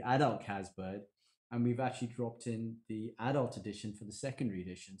the adult KAZ bird, and we've actually dropped in the adult edition for the secondary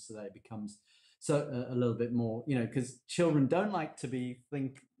edition, so that it becomes a little bit more, because children don't like to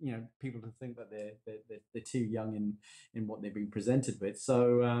people to think that they're too young in what they've been presented with.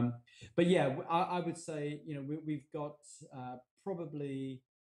 So, but yeah, I would say, we've got probably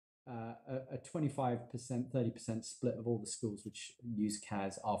a 25%, 30% split of all the schools which use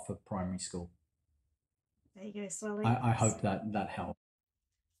KAZ are for primary school. There you go, Sally. I hope that helped.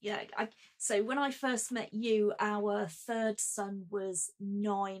 Yeah. So when I first met you, our third son was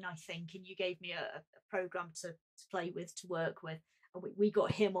 9, I think, and you gave me a program to play with, to work with. And we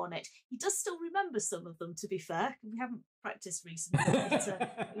got him on it. He does still remember some of them, to be fair. We haven't practiced recently,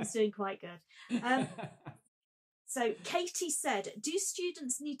 but he was doing quite good. So Katie said, do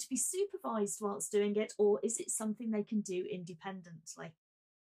students need to be supervised whilst doing it, or is it something they can do independently?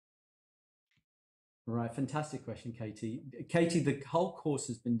 Right, fantastic question, Katie. Katie, the whole course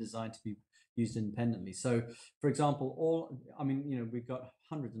has been designed to be used independently. So, for example, we've got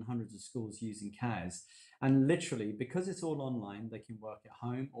hundreds and hundreds of schools using KAZ, and literally, because it's all online, they can work at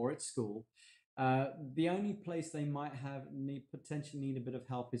home or at school. The only place they might potentially need a bit of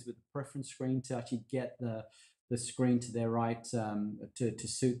help is with the preference screen to actually get the screen to their right to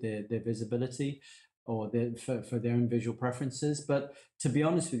suit their visibility, or for their own visual preferences. But to be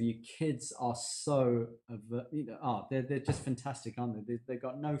honest with you, kids are so they're just fantastic, aren't they? They've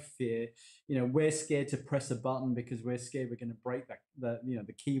got no fear. We're scared to press a button because we're scared we're going to break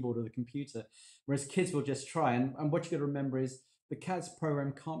the keyboard or the computer, whereas kids will just try. And what you got to remember is the KAZ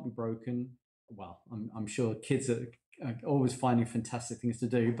program can't be broken. Well, I'm sure kids are always finding fantastic things to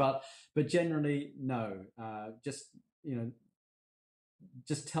do, but generally no.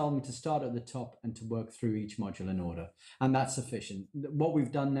 Just tell them to start at the top and to work through each module in order, and that's sufficient. What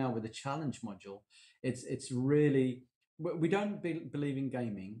we've done now with the challenge module, it's really, we don't believe in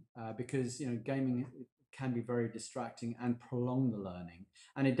gaming because gaming can be very distracting and prolong the learning,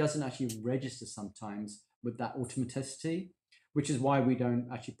 and it doesn't actually register sometimes with that automaticity, which is why we don't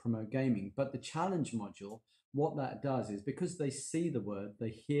actually promote gaming. But the challenge module, what that does is, because they see the word, they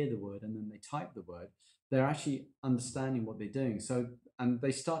hear the word, and then they type the word, they're actually understanding what they're doing. So, and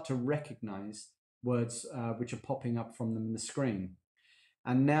they start to recognize words which are popping up from them in the screen.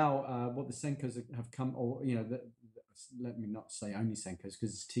 And now what the SENCOs have come, or, let me not say only SENCOs,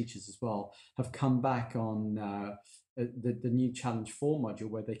 because teachers as well, have come back on the new Challenge 4 module,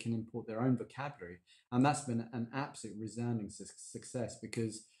 where they can import their own vocabulary. And that's been an absolute resounding success,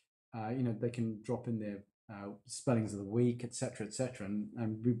 because, they can drop in their spellings of the week, etc., etc.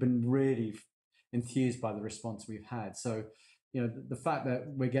 And we've been really enthused by the response we've had. So, the fact that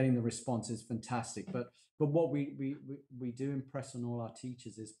we're getting the response is fantastic. But what we do impress on all our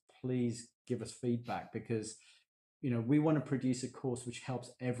teachers is, please give us feedback, because we want to produce a course which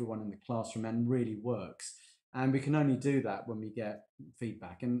helps everyone in the classroom and really works. And we can only do that when we get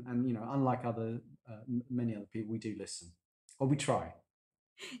feedback. And unlike many other people, we do listen, or we try.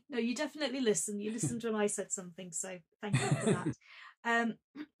 No, you definitely listen. You listened when I said something, so thank you for that.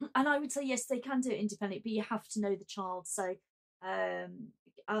 And I would say, yes, they can do it independently, but you have to know the child. So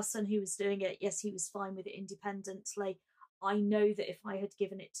our son who was doing it, yes, he was fine with it independently. I know that if I had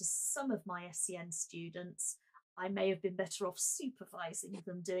given it to some of my SEN students, I may have been better off supervising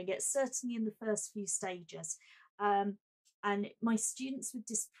them doing it, certainly in the first few stages. And my students with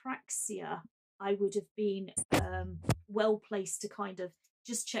dyspraxia, I would have been well placed to kind of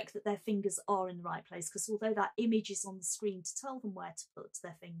just check that their fingers are in the right place, because although that image is on the screen to tell them where to put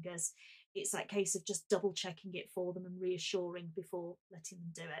their fingers, it's that case of just double checking it for them and reassuring before letting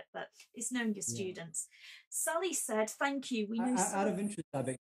them do it. But it's knowing your students. Sally said, thank you. We know out of interest,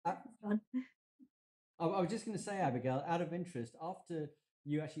 Abigail. I was just going to say, Abigail, out of interest, after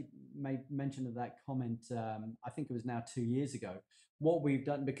you actually made mention of that comment, I think it was now 2 years ago, what we've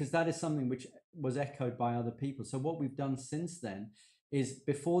done, because that is something which was echoed by other people. So what we've done since then is,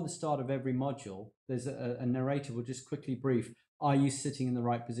 before the start of every module, there's a narrator will just quickly brief, are you sitting in the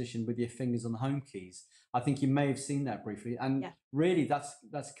right position with your fingers on the home keys? I think you may have seen that briefly. And really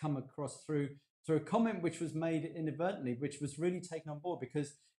that's come across through a comment which was made inadvertently, which was really taken on board,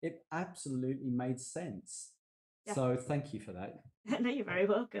 because it absolutely made sense. Yeah. So thank you for that. No, you're very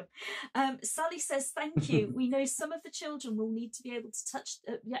welcome. Sally says, thank you. We know some of the children will need to be able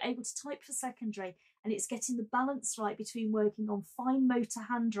to type for secondary, and it's getting the balance right between working on fine motor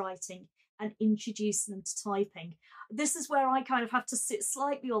handwriting and introducing them to typing. This is where I kind of have to sit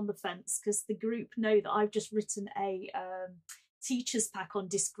slightly on the fence, because the group know that I've just written a teacher's pack on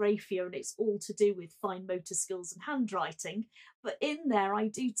dysgraphia, and it's all to do with fine motor skills and handwriting. But in there, I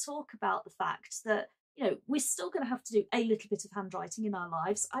do talk about the fact that we're still going to have to do a little bit of handwriting in our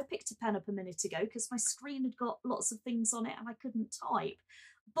lives. I picked a pen up a minute ago because my screen had got lots of things on it and I couldn't type.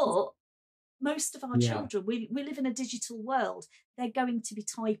 But most of our children, we live in a digital world. They're going to be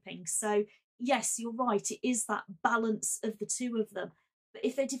typing. So yes, you're right. It is that balance of the two of them. But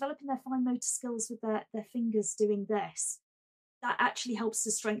if they're developing their fine motor skills with their fingers doing this, that actually helps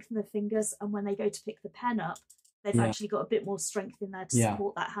to strengthen their fingers. And when they go to pick the pen up, they've actually got a bit more strength in there to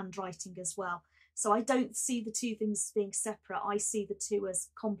support that handwriting as well. So I don't see the two things as being separate. I see the two as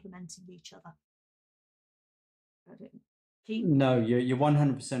complementing each other. Keene? No, you're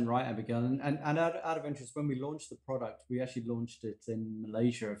 100% right, Abigail. And out of interest, when we launched the product, we actually launched it in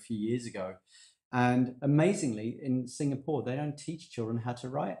Malaysia a few years ago. And amazingly, in Singapore, they don't teach children how to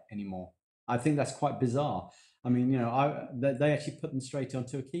write anymore. I think that's quite bizarre. I mean, you know, they actually put them straight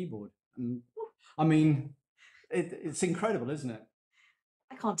onto a keyboard. And I mean, it's incredible, isn't it?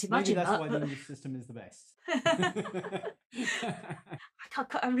 I can't imagine Maybe that's that, why but... the English system is the best.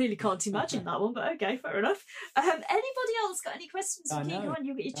 I really can't imagine that one, but okay, fair enough. Anybody else got any questions for Keene? Go on,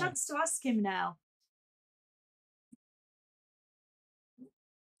 you'll get your chance to ask him now.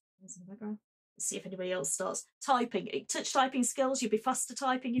 There's in the background. Let's see if anybody else starts typing. Touch typing skills, you'll be faster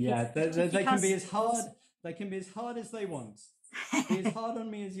typing. If they can be as hard. They can be as hard as they want. Be as hard on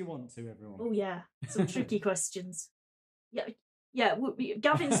me as you want to, everyone. Oh yeah, some tricky questions. Yeah.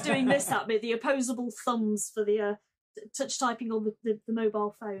 Gavin's doing this at me. The opposable thumbs for the touch typing on the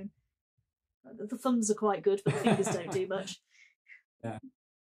mobile phone. The thumbs are quite good, but the fingers don't do much. Yeah.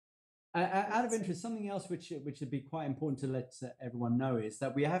 Out of interest, something else which would be quite important to let everyone know is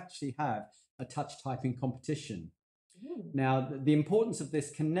that we actually have a touch typing competition. Ooh. Now, the importance of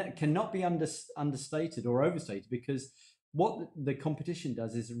this cannot be understated or overstated, because what the competition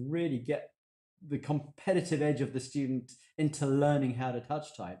does is really get the competitive edge of the student into learning how to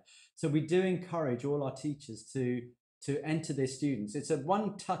touch type. So we do encourage all our teachers to enter their students. It's a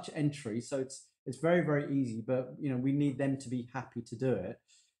one-touch entry, so it's very, very easy, but you know, we need them to be happy to do it.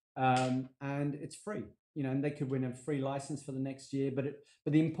 And it's free, you know, and they could win a free license for the next year. But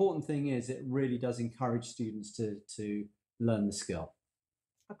the important thing is it really does encourage students to learn the skill.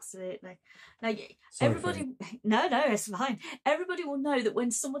 Absolutely. Now, everybody, no, it's fine. Everybody will know that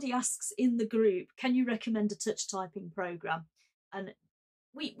when somebody asks in the group, can you recommend a touch typing program? And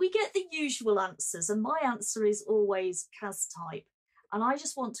we get the usual answers, and my answer is always KAZ Type. And I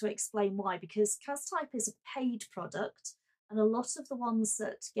just want to explain why, because KAZ Type is a paid product, and a lot of the ones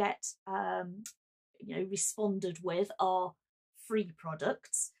that get responded with are free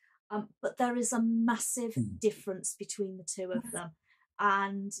products. But there is a massive difference between the two of them.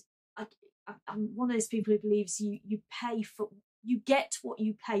 And I'm one of those people who believes you get what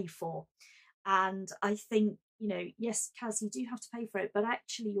you pay for. And I think, you know, yes, KAZ, you do have to pay for it, but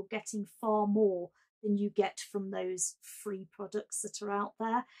actually you're getting far more than you get from those free products that are out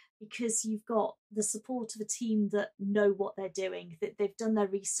there, because you've got the support of a team that know what they're doing, that they've done their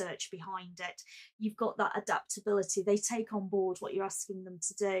research behind it. You've got that adaptability. They take on board what you're asking them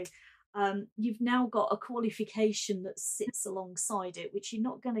to do. You've now got a qualification that sits alongside it, which you're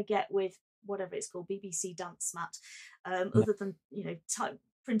not going to get with whatever it's called, BBC Dance Mat. Other than, you know,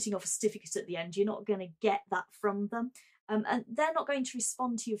 printing off a certificate at the end, you're not going to get that from them. And they're not going to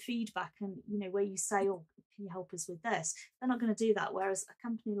respond to your feedback and, you know, where you say, oh, can you help us with this? They're not going to do that, whereas a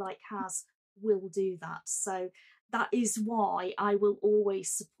company like KAZ will do that. So that is why I will always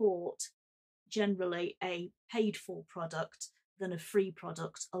support generally a paid for product than a free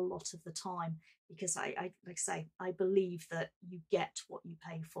product a lot of the time, because I like I say, I believe that you get what you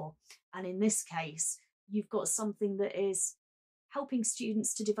pay for. And in this case, you've got something that is helping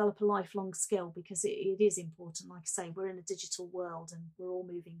students to develop a lifelong skill, because it is important. Like I say, we're in a digital world and we're all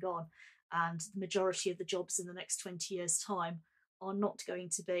moving on, and the majority of the jobs in the next 20 years time are not going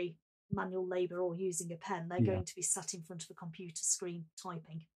to be manual labour or using a pen. They're going to be sat in front of a computer screen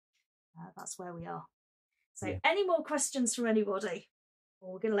typing. That's where we are. So any more questions from anybody?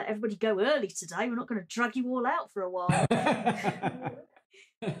 Well, we're going to let everybody go early today. We're not going to drag you all out for a while.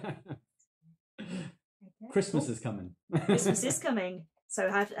 Christmas is coming. Christmas is coming. So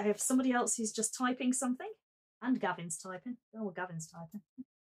I have somebody else who's just typing something, and Gavin's typing. Oh, well, Gavin's typing.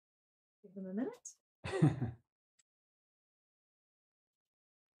 Give them a minute.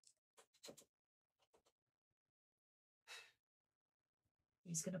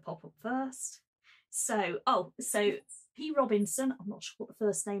 Who's going to pop up first? So P. Robinson, I'm not sure what the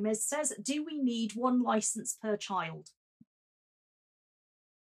first name is, says, do we need one license per child?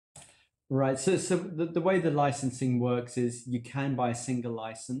 Right, so the way the licensing works is you can buy a single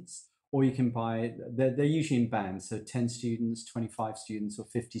license, or you can buy, they're usually in bands, so 10 students, 25 students, or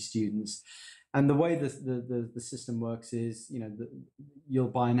 50 students. And the way the system works is, you know, you'll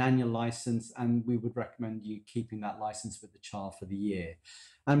buy an annual license, and we would recommend you keeping that license with the child for the year.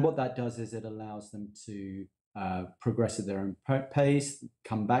 And what that does is it allows them to progress at their own pace,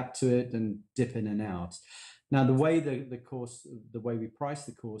 come back to it, and dip in and out. Now, the way the way we price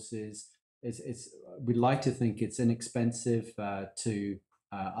the course is we'd like to think it's inexpensive to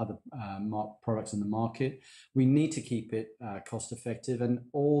other products in the market. We need to keep it cost effective, and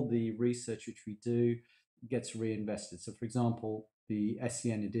all the research which we do gets reinvested. So, for example, the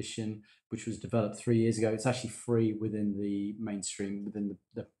SEN edition, which was developed 3 years ago, it's actually free within the mainstream, within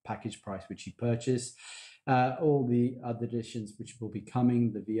the package price which you purchase. All the other editions which will be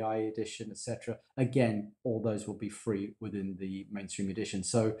coming, the VI edition, etc. Again, all those will be free within the mainstream edition.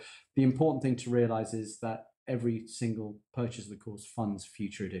 So the important thing to realize is that every single purchase of the course funds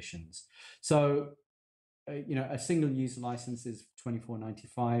future editions. So, a single user license is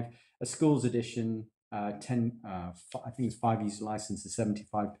 £24.95. A schools edition, I think it's 5 user license is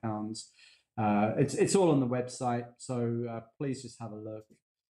 £75. It's all on the website, so please just have a look.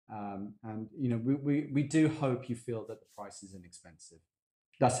 And we do hope you feel that the price is inexpensive.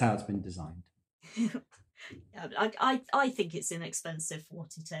 That's how it's been designed. I think it's inexpensive for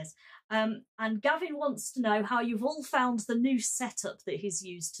what it is. And Gavin wants to know how you've all found the new setup that he's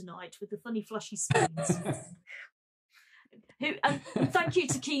used tonight with the funny flashy screens. And thank you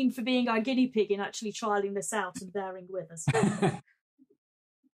to Keene for being our guinea pig in actually trialling this out and bearing with us. They're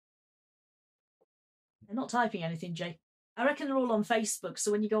not typing anything, Jay. I reckon they're all on Facebook,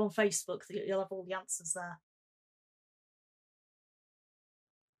 so when you go on Facebook, you'll have all the answers there.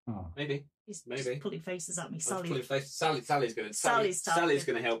 Oh. Maybe. He's Maybe. pulling faces at me. Sally's going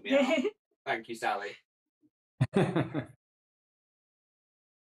to help me out. Thank you, Sally. Just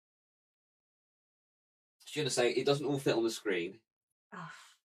going to say, it doesn't all fit on the screen. Oh.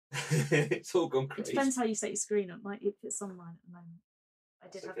 It's all gone crazy. It depends how you set your screen up. It fits online at the moment. I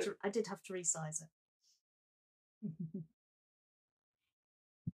did have to resize it.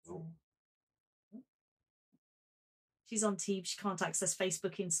 So. She's on Teams. She can't access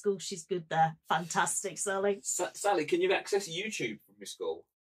Facebook in school. She's good there. Fantastic, Sally. Sally, can you access YouTube from your school?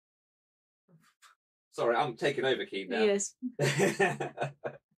 Sorry, I'm taking over, Keene, now. Yes.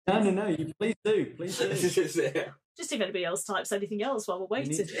 No. You please do. Please do. Just if anybody else types anything else while we're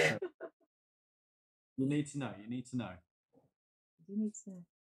waiting. You need to know. You need to know. You need to know.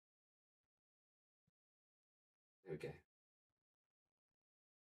 Okay.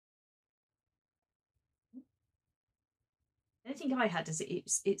 The only thing I had is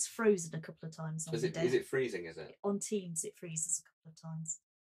it's frozen a couple of times on the day. Is it freezing, is it? On Teams, it freezes a couple of times.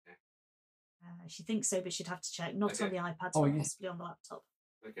 Okay. She thinks so, but she'd have to check. Not on the iPad, but possibly on the laptop.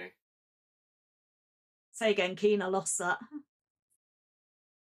 Okay. Say again, Keene, I lost that.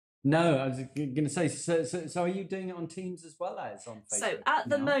 No, I was going to say, so are you doing it on Teams as well as on Facebook? So at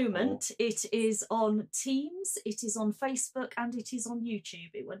the moment, it is on Teams, it is on Facebook, and it is on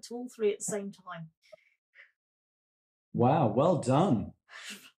YouTube. It went to all three at the same time. Wow, well done.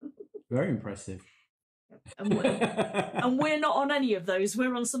 Very impressive. And we're not on any of those.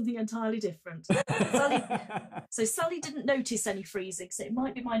 We're on something entirely different. Sally didn't notice any freezing, so it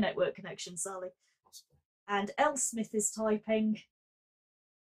might be my network connection, Sally. And L. Smith is typing.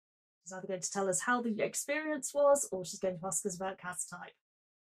 She's either going to tell us how the experience was, or she's going to ask us about KAZ Type.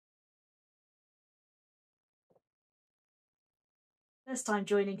 First time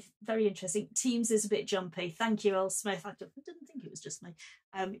joining, very interesting. Teams is a bit jumpy. Thank you, L. Smith. I didn't think it was just me.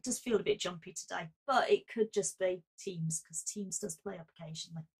 It does feel a bit jumpy today, but it could just be Teams, because Teams does play up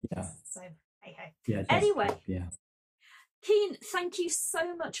occasionally. Yeah. So, hey. Yeah, anyway. Yeah. Keene, thank you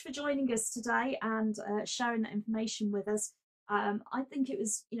so much for joining us today and sharing that information with us. I think it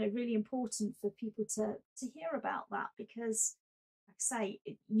was, really important for people to hear about that, because, like I say,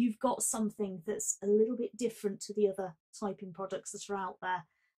 you've got something that's a little bit different to the other typing products that are out there,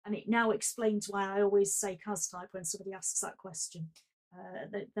 and it now explains why I always say KAZ Type when somebody asks that question.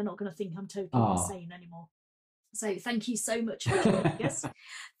 They're not going to think I'm totally insane anymore. So thank you so much for joining us.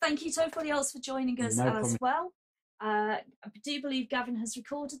 Thank you to everybody else for joining us as well. I do believe Gavin has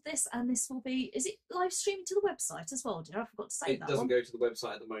recorded this, and this will be, is it live streaming to the website as well, dear? I forgot to say that. It doesn't go to the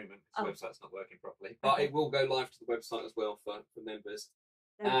website at the moment, because the website's not working properly. But it will go live to the website as well for members.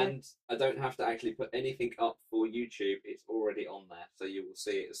 And I don't have to actually put anything up for YouTube. It's already on there, so you will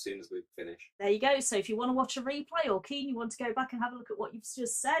see it as soon as we finish. There you go. So if you want to watch a replay, or Keene, you want to go back and have a look at what you've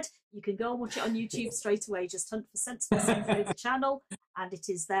just said, you can go and watch it on YouTube straight away. Just hunt for SENsibleSENCO, the channel, and it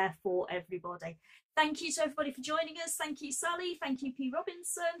is there for everybody. Thank you to everybody for joining us. Thank you, Sally. Thank you, P.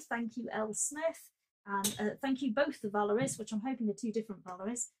 Robinson. Thank you, L. Smith. And thank you both the Valeries, which I'm hoping are two different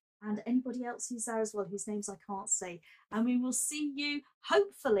Valeries, and anybody else who's there as well, whose names I can't say. And we will see you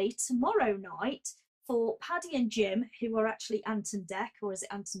hopefully tomorrow night for Paddy and Jim, who are actually Ant and Dec, or is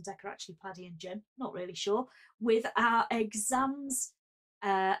it Ant and Dec are actually Paddy and Jim? Not really sure. With our exams,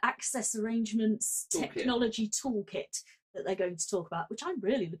 access arrangements, technology toolkit that they're going to talk about, which I'm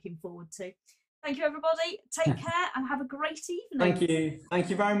really looking forward to. Thank you, everybody. Take care and have a great evening. Thank you. Thank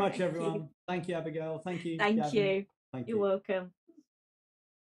you very much, Thank everyone. you. Thank you, Abigail. Thank you. Thank Gavin. you. Thank You're you. welcome.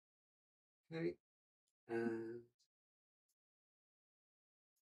 Okay. And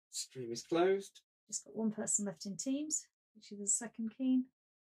stream is closed. Just got one person left in Teams, which is the second Keene.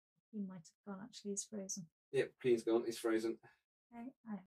 He might have gone, actually. He's frozen. Yep, Keene's gone. It's frozen. Okay.